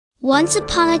Once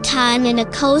upon a time in a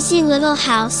cozy little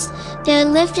house, there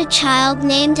lived a child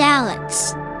named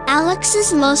Alex.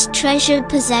 Alex's most treasured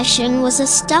possession was a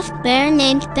stuffed bear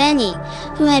named Benny,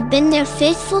 who had been their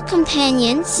faithful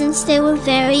companion since they were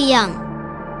very young.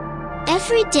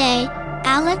 Every day,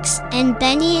 Alex and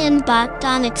Benny embarked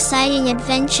on exciting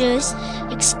adventures,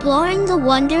 exploring the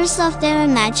wonders of their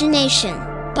imagination.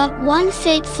 But one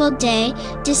fateful day,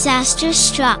 disaster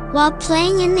struck. While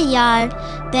playing in the yard,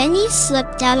 Benny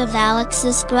slipped out of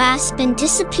Alex's grasp and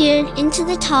disappeared into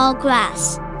the tall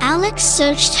grass. Alex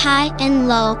searched high and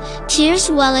low,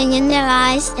 tears welling in their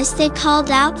eyes as they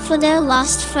called out for their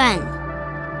lost friend.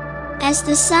 As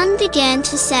the sun began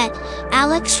to set,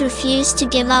 Alex refused to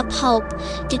give up hope,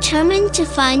 determined to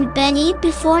find Benny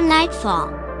before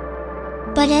nightfall.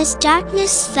 But as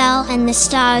darkness fell and the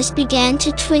stars began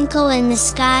to twinkle in the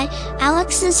sky,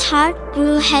 Alex's heart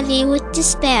grew heavy with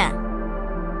despair.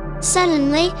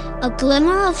 Suddenly, a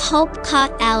glimmer of hope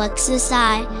caught Alex's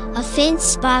eye, a faint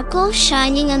sparkle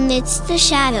shining amidst the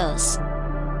shadows.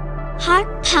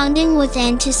 Heart pounding with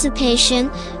anticipation,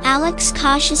 Alex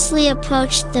cautiously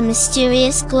approached the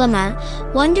mysterious glimmer,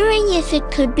 wondering if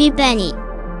it could be Benny.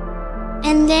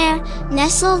 And there,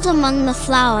 nestled among the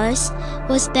flowers,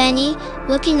 was Benny,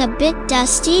 looking a bit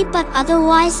dusty but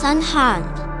otherwise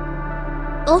unharmed.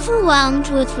 Overwhelmed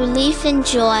with relief and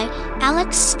joy,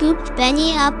 Alex scooped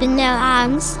Benny up in their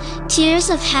arms, tears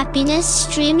of happiness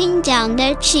streaming down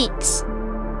their cheeks.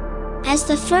 As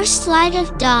the first light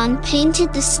of dawn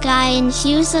painted the sky in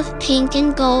hues of pink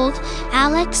and gold,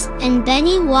 Alex and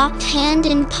Benny walked hand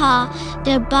in paw,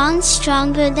 their bond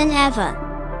stronger than ever.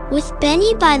 With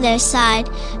Benny by their side,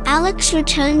 Alex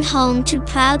returned home to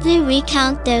proudly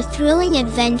recount their thrilling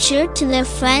adventure to their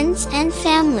friends and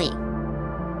family.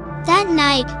 That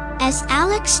night, as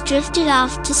Alex drifted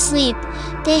off to sleep,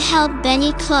 they held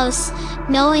Benny close,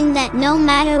 knowing that no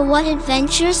matter what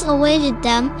adventures awaited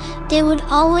them, they would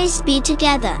always be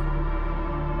together.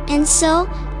 And so,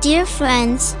 dear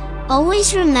friends,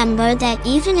 always remember that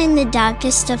even in the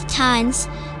darkest of times,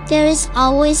 there is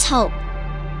always hope.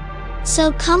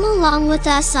 So come along with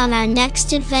us on our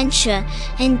next adventure,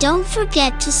 and don't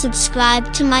forget to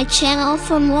subscribe to my channel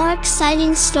for more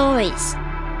exciting stories.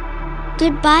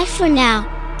 Goodbye for now,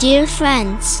 dear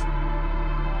friends.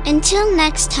 Until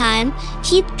next time,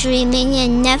 keep dreaming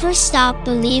and never stop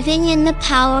believing in the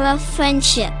power of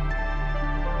friendship.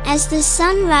 As the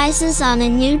sun rises on a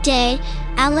new day,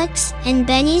 Alex and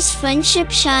Benny's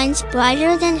friendship shines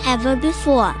brighter than ever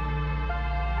before.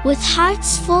 With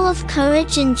hearts full of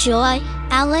courage and joy,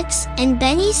 Alex and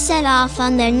Benny set off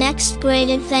on their next great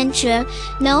adventure,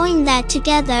 knowing that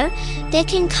together, they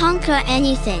can conquer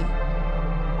anything.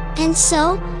 And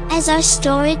so, as our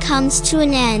story comes to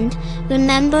an end,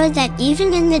 remember that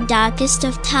even in the darkest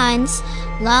of times,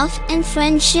 love and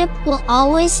friendship will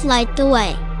always light the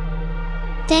way.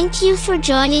 Thank you for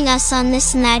joining us on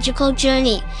this magical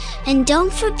journey, and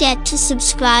don't forget to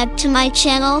subscribe to my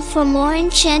channel for more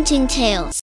enchanting tales.